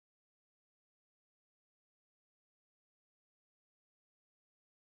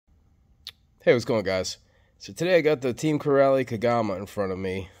Hey, what's going on, guys? So today I got the Team Corrali Kagama in front of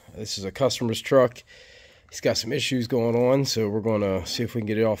me. This is a customer's truck. He's got some issues going on, so we're going to see if we can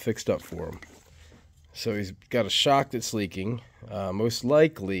get it all fixed up for him. So he's got a shock that's leaking. Most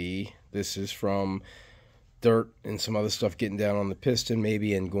likely this is from dirt and some other stuff getting down on the piston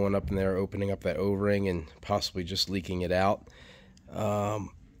maybe, and going up in there, opening up that O-ring and possibly just leaking it out.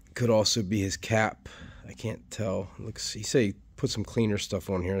 Could also be his cap. I can't tell. Looks, he said he put some cleaner stuff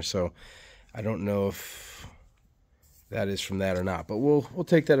on here, so I don't know if that is from that or not, but we'll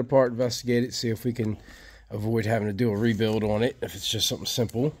take that apart, investigate it, see if we can avoid having to do a rebuild on it, if it's just something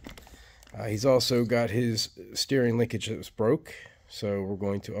simple. He's also got his steering linkage that was broke, so we're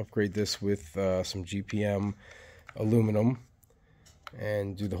going to upgrade this with some GPM aluminum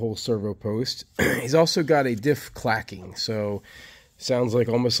and do the whole servo post. He's also got a diff clacking, so sounds like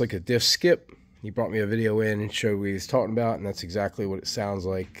almost like a diff skip. He brought me a video in and showed what he was talking about, and that's exactly what it sounds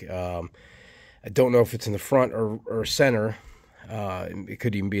like. I don't know if it's in the front or center. It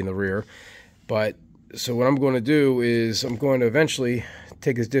could even be in the rear. But so what I'm going to do is I'm going to eventually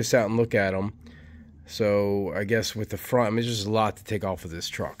take his diffs out and look at them. So I guess with the front, I mean, there's just a lot to take off of this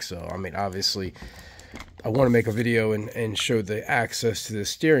truck. So I mean, obviously, I want to make a video and show the access to the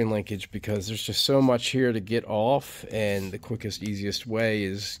steering linkage, because there's just so much here to get off, and the quickest, easiest way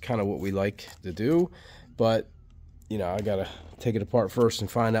is kind of what we like to do. But you know, I gotta take it apart first and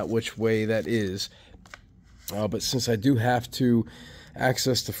find out which way that is. But since I do have to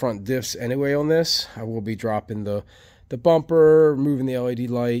access the front diffs anyway on this, I will be dropping the bumper, moving the LED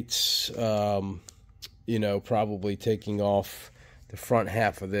lights, you know, probably taking off the front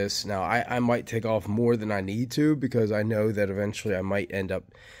half of this. Now, I might take off more than I need to, because I know that eventually I might end up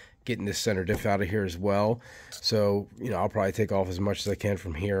getting this center diff out of here as well. So, you know, I'll probably take off as much as I can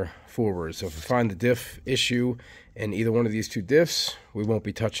from here forward. So if I find the diff issue in either one of these two diffs, we won't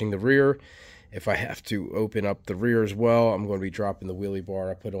be touching the rear. If I have to open up the rear as well, I'm going to be dropping the wheelie bar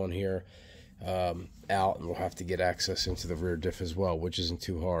I put on here out, and we'll have to get access into the rear diff as well, which isn't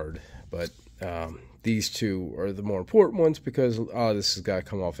too hard. But these two are the more important ones, because this has got to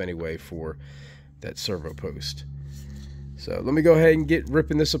come off anyway for that servo post. So let me go ahead and get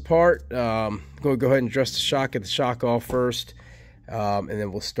ripping this apart. I'm going to go ahead and address the shock, get the shock off first, and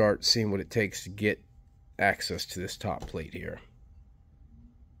then we'll start seeing what it takes to get access to this top plate here.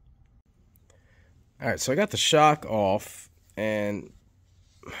 Alright, so I got the shock off, and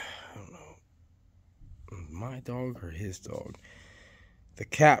I don't know, my dog or his dog. The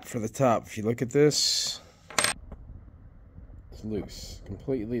cap for the top, if you look at this, it's loose,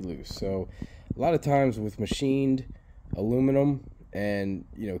 completely loose. So a lot of times with machined aluminum and,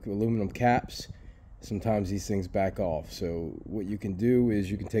 you know, aluminum caps, sometimes these things back off. So what you can do is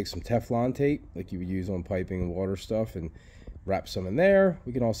you can take some Teflon tape, like you would use on piping and water stuff, and wrap some in there.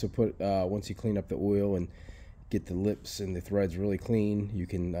 We can also put, once you clean up the oil and get the lips and the threads really clean, you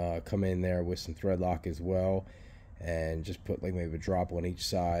can come in there with some thread lock as well, and just put like maybe a drop on each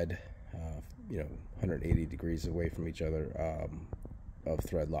side, you know, 180 degrees away from each other of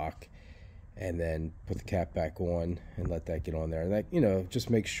thread lock, and then put the cap back on and let that get on there. And that, you know, just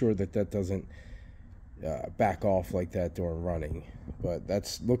make sure that that doesn't back off like that during running. But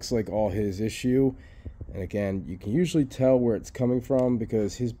that's looks like all his issue. And again, you can usually tell where it's coming from,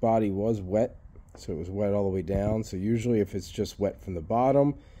 because his body was wet, so it was wet all the way down. So usually if it's just wet from the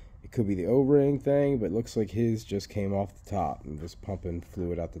bottom, it could be the O-ring thing, but it looks like his just came off the top and was pumping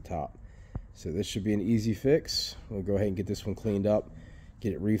fluid out the top. So this should be an easy fix. We'll go ahead and get this one cleaned up,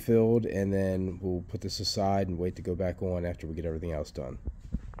 get it refilled, and then we'll put this aside and wait to go back on after we get everything else done.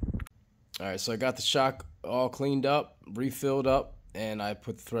 Alright, so I got the shock all cleaned up, refilled up, and I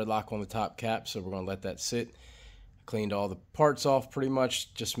put the thread lock on the top cap, so we're going to let that sit. Cleaned all the parts off pretty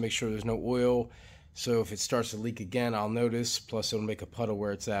much, just to make sure there's no oil. So if it starts to leak again, I'll notice, plus it'll make a puddle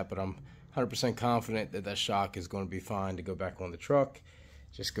where it's at, but I'm 100% confident that that shock is going to be fine to go back on the truck.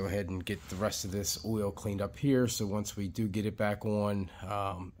 Just go ahead and get the rest of this oil cleaned up here, so once we do get it back on,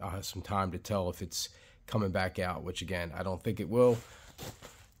 I'll have some time to tell if it's coming back out, which again, I don't think it will.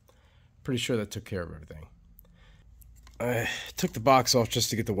 Pretty sure that took care of everything. I took the box off just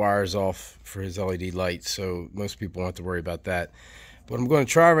to get the wires off for his LED light, so most people won't have to worry about that. What I'm going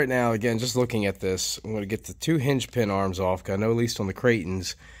to try right now, again, just looking at this, I'm going to get the two hinge pin arms off, because I know at least on the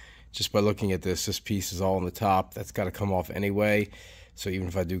Creightons, just by looking at this piece is all on the top. That's got to come off anyway. So even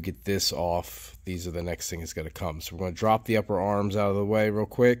if I do get this off, these are the next thing that's going to come. So we're going to drop the upper arms out of the way real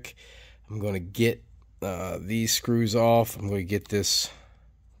quick. I'm going to get these screws off. I'm going to get this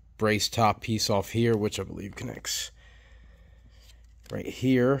brace top piece off here, which I believe connects right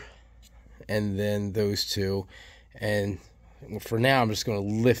here, and then those two, and For now, I'm just going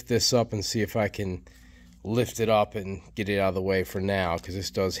to lift this up and see if I can lift it up and get it out of the way for now, because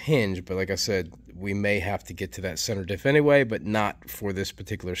this does hinge. But like I said, we may have to get to that center diff anyway, but not for this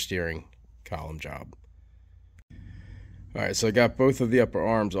particular steering column job. All right, so I got both of the upper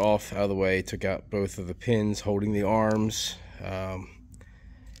arms off out of the way, took out both of the pins holding the arms,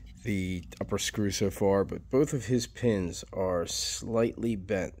 the upper screw so far, but both of his pins are slightly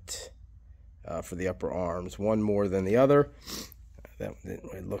bent for the upper arms, one more than the other. That one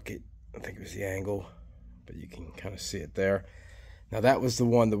didn't really look it, I think it was the angle, but you can kind of see it there. Now that was the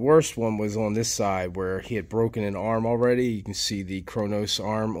worst one was on this side where he had broken an arm already. You can see the Kronos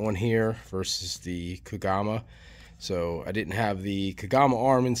arm on here versus the Kagama. So I didn't have the Kagama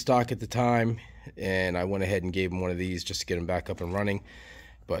arm in stock at the time, and I went ahead and gave him one of these just to get him back up and running.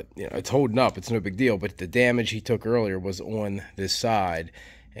 But you know, it's holding up, it's no big deal. But the damage he took earlier was on this side,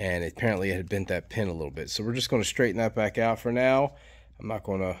 and apparently it had bent that pin a little bit. So we're just going to straighten that back out for now. I'm not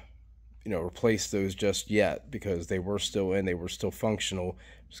going to, you know, replace those just yet because they were still in, they were still functional.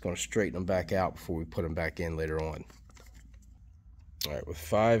 Just going to straighten them back out before we put them back in later on. All right, with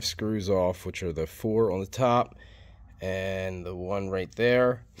 5 screws off, which are the 4 on the top and the one right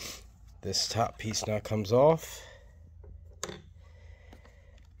there, this top piece now comes off.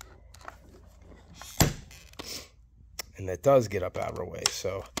 And that does get up out of our way,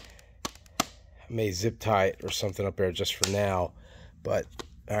 so I may zip tie it or something up there just for now. But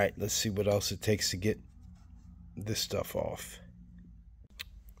all right, let's see what else it takes to get this stuff off.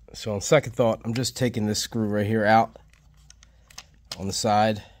 So on second thought, I'm just taking this screw right here out on the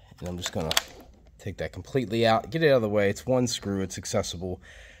side, and I'm just gonna take that completely out, get it out of the way. It's one screw, it's accessible,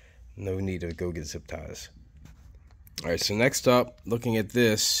 no need to go get zip ties. All right, so next up, looking at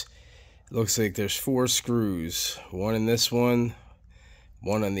this, it looks like there's 4 screws, one in this one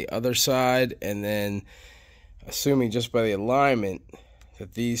on the other side, and then assuming just by the alignment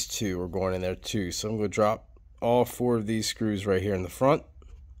that these 2 are going in there too. So I'm going to drop all 4 of these screws right here in the front.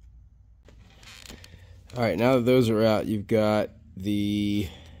 All right, now that those are out, you've got there's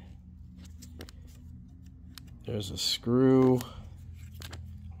a screw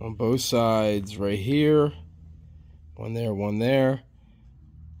on both sides right here, one there,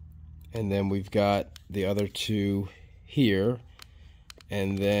 and then we've got the other 2 here.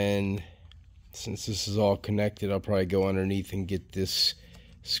 And then since this is all connected, I'll probably go underneath and get this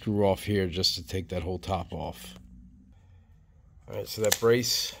screw off here just to take that whole top off. All right, so that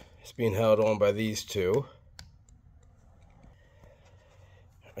brace is being held on by these 2.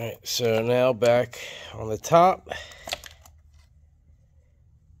 All right, so now back on the top.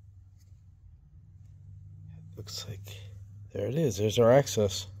 Looks like there it is. There's our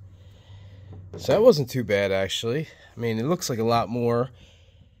access. So that wasn't too bad, actually. I mean, it looks like a lot more,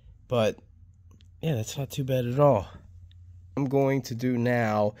 but yeah, that's not too bad at all. What I'm going to do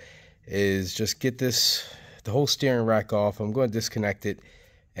now is just get the whole steering rack off. I'm going to disconnect it,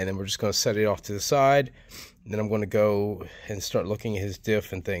 and then we're just going to set it off to the side. And then I'm going to go and start looking at his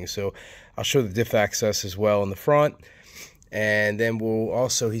diff and things. So I'll show the diff access as well in the front. And then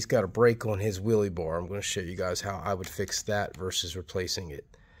he's got a brake on his wheelie bar. I'm going to show you guys how I would fix that versus replacing it.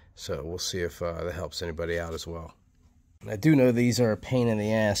 So we'll see if that helps anybody out as well. And I do know these are a pain in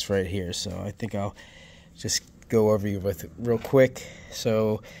the ass right here, so I think I'll just go over you with it real quick.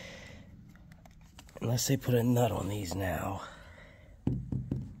 So unless they put a nut on these now,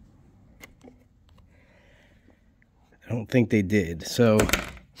 I don't think they did. So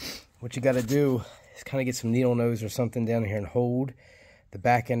what you got to do is kind of get some needle nose or something down here and hold the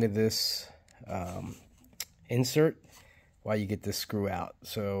back end of this insert while you get this screw out.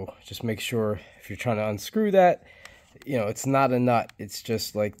 So just make sure if you're trying to unscrew that, you know, it's not a nut, it's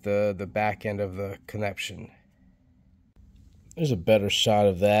just like the back end of the connection. There's a better shot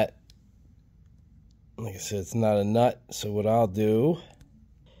of that. Like I said, it's not a nut, so what I'll do,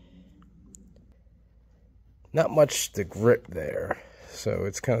 not much to grip there, so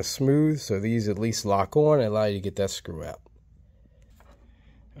it's kind of smooth, so these at least lock on and allow you to get that screw out.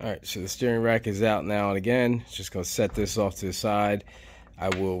 Alright, so the steering rack is out now, and again, just going to set this off to the side. I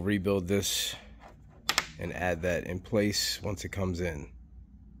will rebuild this and add that in place once it comes in.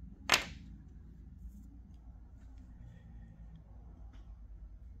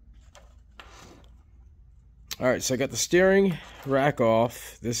 Alright, so I got the steering rack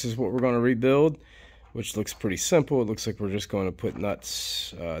off. This is what we're going to rebuild, which looks pretty simple. It looks like we're just going to put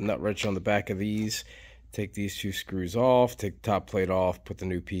nut wrench on the back of these, take these 2 screws off, take the top plate off, put the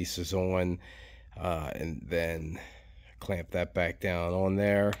new pieces on, and then clamp that back down on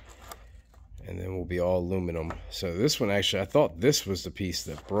there, and then we'll be all aluminum. So this one, actually, I thought this was the piece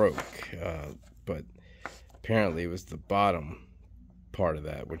that broke, but apparently it was the bottom part of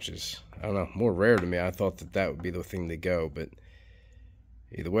that, which is, I don't know, more rare to me. I thought that that would be the thing to go, but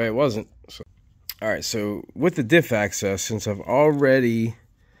either way it wasn't. So, all right, so with the diff access, since I've already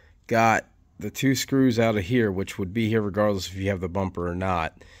got the 2 screws out of here, which would be here regardless if you have the bumper or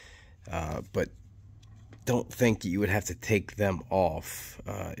not, but don't think you would have to take them off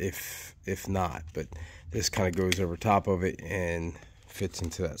if not, but this kind of goes over top of it and fits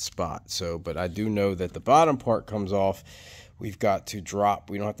into that spot. So, but I do know that the bottom part comes off. We've got to drop,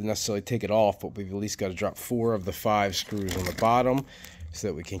 we don't have to necessarily take it off, but we've at least got to drop 4 of the 5 screws on the bottom so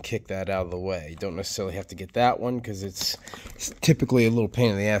that we can kick that out of the way. You don't necessarily have to get that one because it's typically a little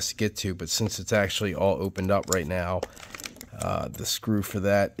pain in the ass to get to, but since it's actually all opened up right now, the screw for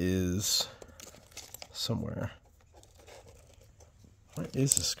that is somewhere. What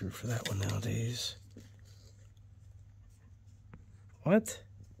is the screw for that one nowadays? What?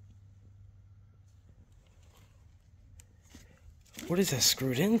 What is that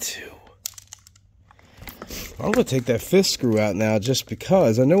screwed into? I'm going to take that 5th screw out now just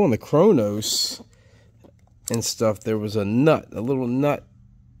because I know on the Chronos and stuff there was a nut, a little nut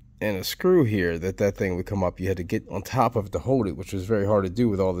and a screw here that thing would come up. You had to get on top of it to hold it, which was very hard to do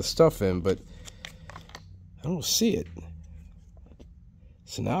with all this stuff in, but I don't see it.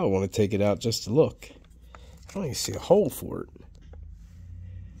 So now I want to take it out just to look. I don't even see a hole for it.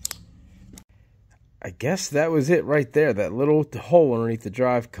 I guess that was it right there, that little hole underneath the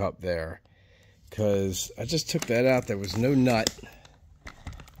drive cup there. Because I just took that out, there was no nut,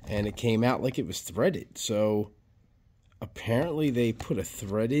 and it came out like it was threaded. So apparently they put a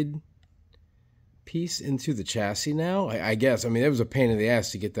threaded piece into the chassis now, I guess. I mean, it was a pain in the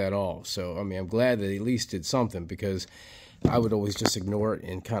ass to get that off. So, I mean, I'm glad that they at least did something, because I would always just ignore it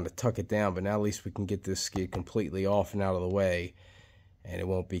and kind of tuck it down. But now at least we can get this skid completely off and out of the way, and it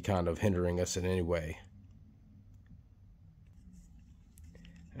won't be kind of hindering us in any way.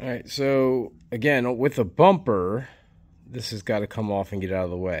 Alright, so again, with a bumper, this has got to come off and get out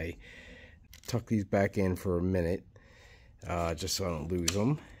of the way. Tuck these back in for a minute, just so I don't lose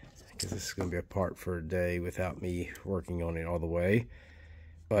them, because this is going to be a part for a day without me working on it all the way.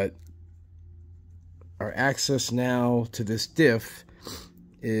 But our access now to this diff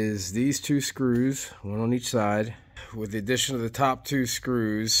is these 2 screws, one on each side. With the addition of the top 2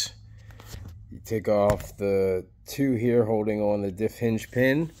 screws, you take off the 2 here holding on the diff hinge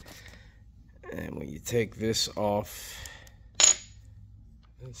pin, and when you take this off,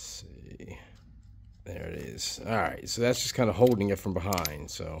 let's see, there it is. Alright, so that's just kind of holding it from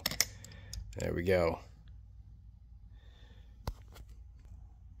behind. So there we go.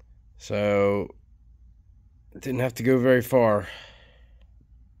 So didn't have to go very far.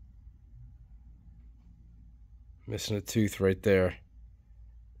 Missing a tooth right there.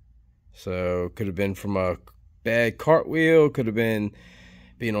 So could have been from a bad cartwheel, could have been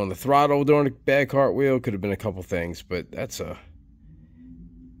being on the throttle during a bad cartwheel, could have been a couple things, but that's a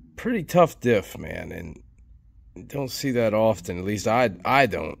pretty tough diff, man, and you don't see that often. At least I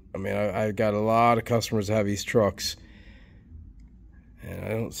don't. I mean, I got a lot of customers that have these trucks, and I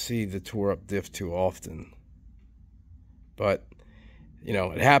don't see the tore up diff too often. But you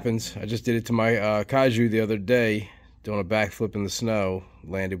know, it happens. I just did it to my Kaiju the other day, doing a backflip in the snow,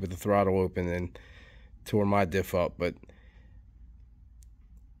 landed with the throttle open and tore my diff up, but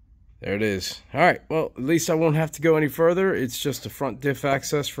there it is. Alright, well, at least I won't have to go any further. It's just a front diff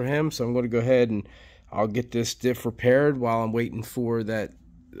access for him, so I'm going to go ahead and I'll get this diff repaired while I'm waiting for that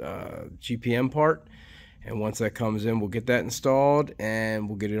GPM part, and once that comes in, we'll get that installed and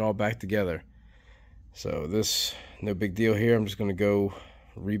we'll get it all back together. So this, no big deal here. I'm just going to go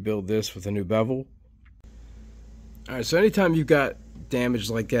rebuild this with a new bevel. Alright, so anytime you've got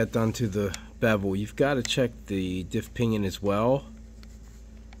damage like that done to the bevel, you've got to check the diff pinion as well.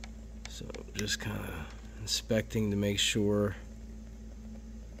 So just kind of inspecting to make sure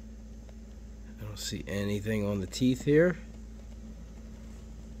I don't see anything on the teeth here.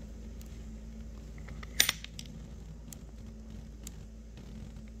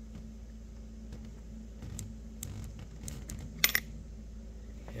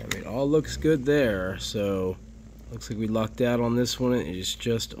 Yeah, I mean, all looks good there, so looks like we lucked out on this one. It's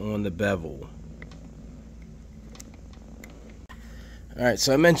just on the bevel. Alright,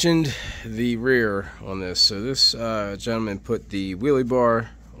 so I mentioned the rear on this. So this gentleman put the wheelie bar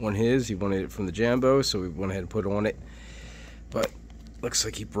on his. He wanted it from the Jambo, so we went ahead and put it on it. But looks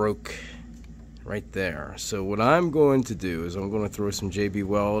like he broke right there. So what I'm going to do is I'm going to throw some JB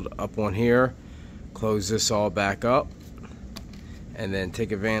Weld up on here, close this all back up, and then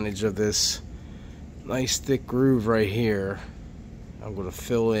take advantage of this nice thick groove right here. I'm going to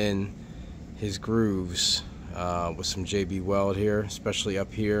fill in his grooves with some JB Weld here, especially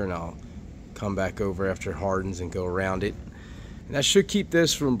up here, and I'll come back over after it hardens and go around it. And that should keep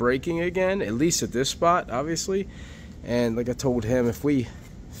this from breaking again, at least at this spot, obviously. And like I told him, if we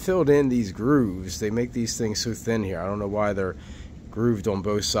filled in these grooves, they make these things so thin here. I don't know why they're grooved on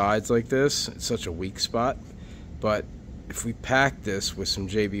both sides like this. It's such a weak spot. But if we pack this with some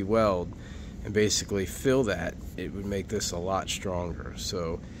JB Weld and basically fill that, it would make this a lot stronger.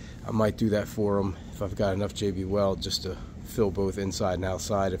 So I might do that for them if I've got enough JB Weld just to fill both inside and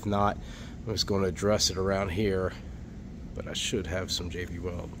outside. If not, I'm just going to address it around here, but I should have some JB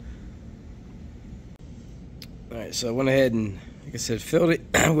Weld. Alright, so I went ahead and, like I said, filled it.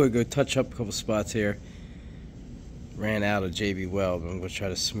 I'm going to go touch up a couple spots here. Ran out of JB Weld, but I'm going to try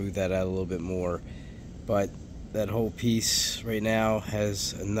to smooth that out a little bit more. But that whole piece right now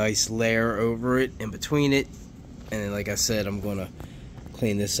has a nice layer over it, in between it. And then, like I said, I'm going to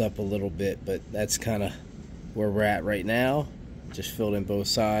clean this up a little bit, but that's kind of where we're at right now. Just filled in both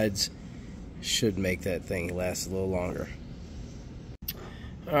sides. Should make that thing last a little longer.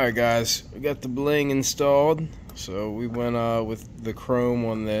 Alright guys, we got the bling installed. So we went with the chrome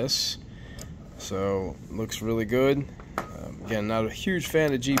on this. So looks really good. Again, not a huge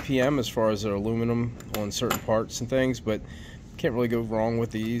fan of GPM as far as their aluminum on certain parts and things, but can't really go wrong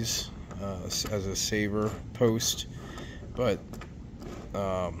with these as a saver post. But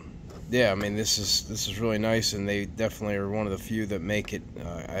yeah, I mean, this is really nice, and they definitely are one of the few that make it.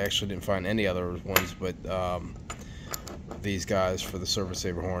 I actually didn't find any other ones, but these guys for the Surface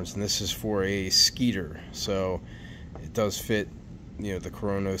Saver horns, and this is for a Skeeter, so it does fit, you know, the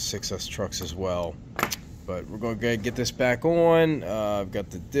Corono 6S trucks as well. But we're going to get this back on. I've got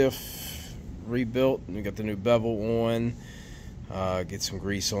the diff rebuilt, and we got the new bevel on. Get some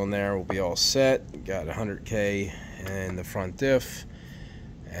grease on there, we'll be all set. Got 100K in the front diff,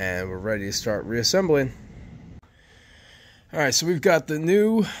 and we're ready to start reassembling. Alright, so we've got the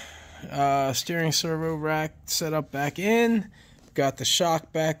new steering servo rack set up back in. We've got the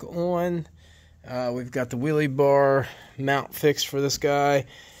shock back on. We've got the wheelie bar mount fixed for this guy.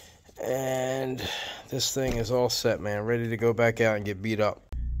 And this thing is all set, man. Ready to go back out and get beat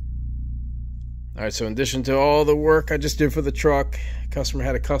up. Alright, so in addition to all the work I just did for the truck, customer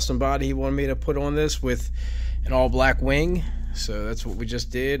had a custom body he wanted me to put on this with an all black wing. So that's what we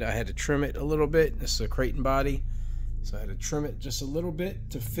just did. I had to trim it a little bit. This is a Creighton body, so I had to trim it just a little bit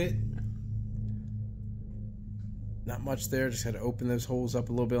to fit. Not much there, just had to open those holes up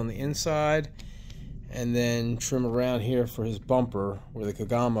a little bit on the inside, and then trim around here for his bumper where the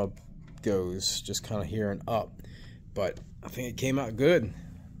Kagama goes, just kind of here and up. But I think it came out good.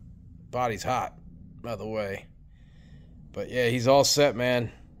 Body's hot, by the way. But yeah, he's all set,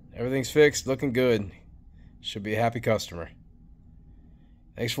 man. Everything's fixed, looking good. Should be a happy customer.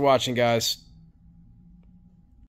 Thanks for watching, guys.